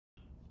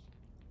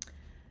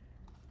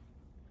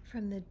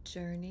From the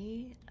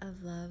Journey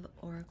of Love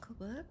Oracle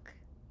book,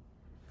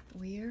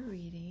 we are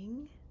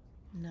reading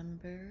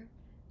number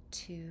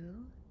 2,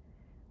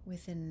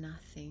 Within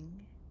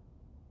Nothing,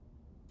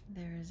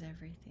 There is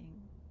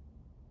Everything.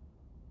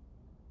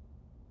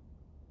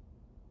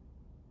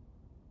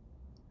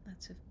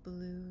 Lots of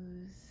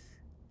blues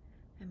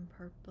and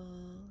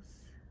purples.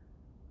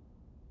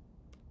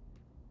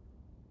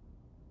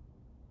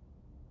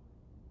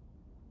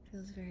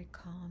 Feels very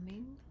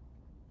calming.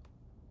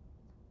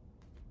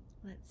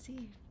 Let's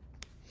see.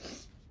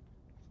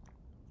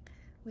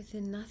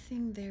 Within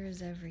nothing, there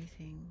is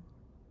everything.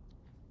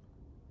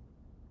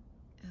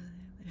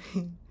 A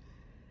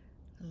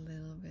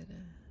little bit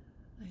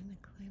of eine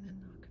kleine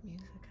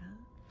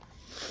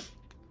Nachtmusik.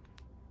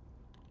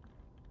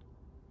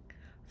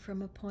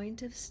 From a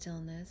point of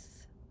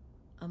stillness,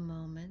 a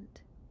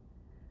moment,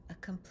 a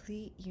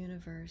complete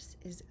universe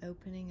is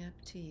opening up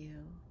to you,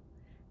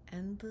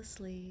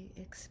 endlessly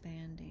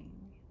expanding.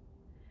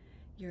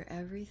 Your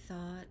every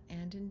thought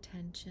and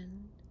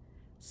intention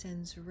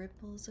sends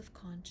ripples of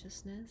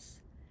consciousness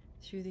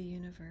through the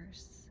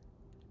universe.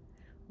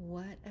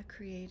 What a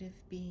creative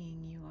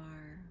being you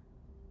are.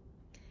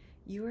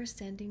 You are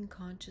sending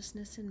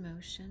consciousness in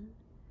motion,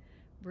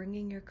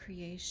 bringing your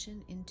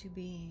creation into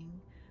being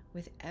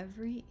with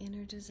every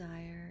inner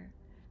desire,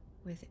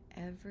 with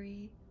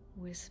every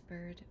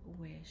whispered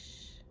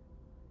wish.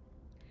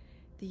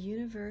 The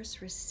universe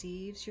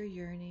receives your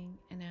yearning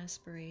and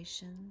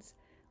aspirations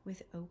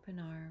with open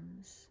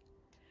arms,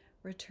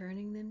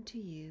 returning them to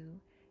you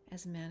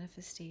as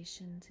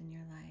manifestations in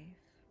your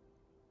life.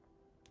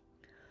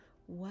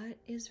 What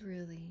is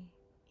really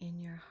in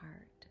your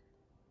heart?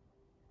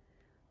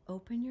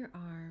 Open your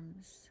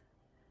arms,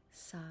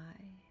 sigh,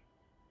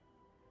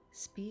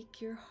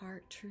 speak your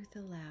heart truth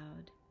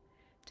aloud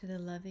to the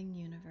loving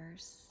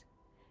universe,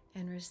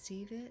 and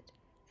receive it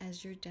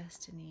as your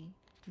destiny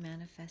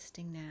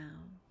manifesting now.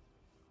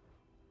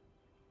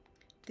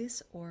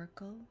 This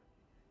oracle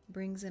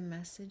brings a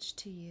message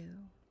to you.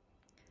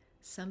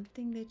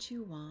 Something that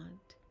you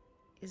want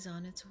is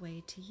on its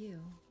way to you.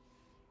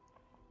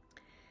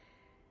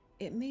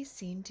 It may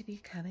seem to be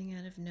coming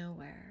out of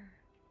nowhere,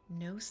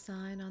 no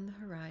sign on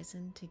the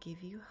horizon to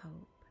give you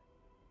hope,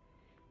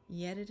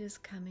 yet it is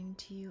coming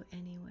to you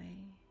anyway.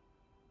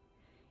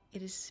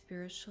 It is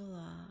spiritual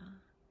law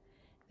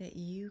that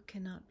you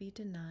cannot be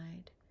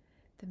denied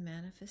the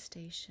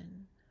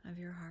manifestation of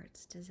your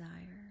heart's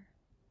desire.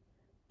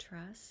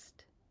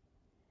 Trust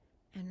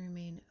and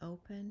remain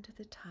open to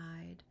the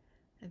tide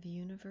of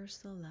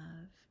universal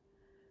love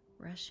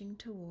rushing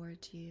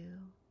towards you,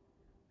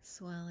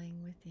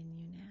 swelling within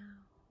you now.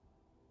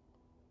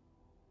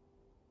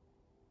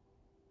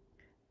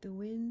 The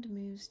wind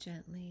moves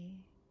gently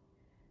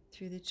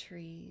through the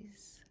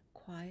trees,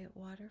 quiet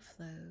water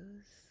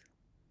flows,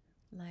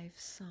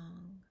 life's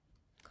song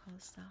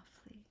calls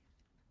softly.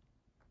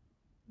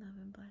 Love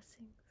and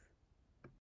blessings.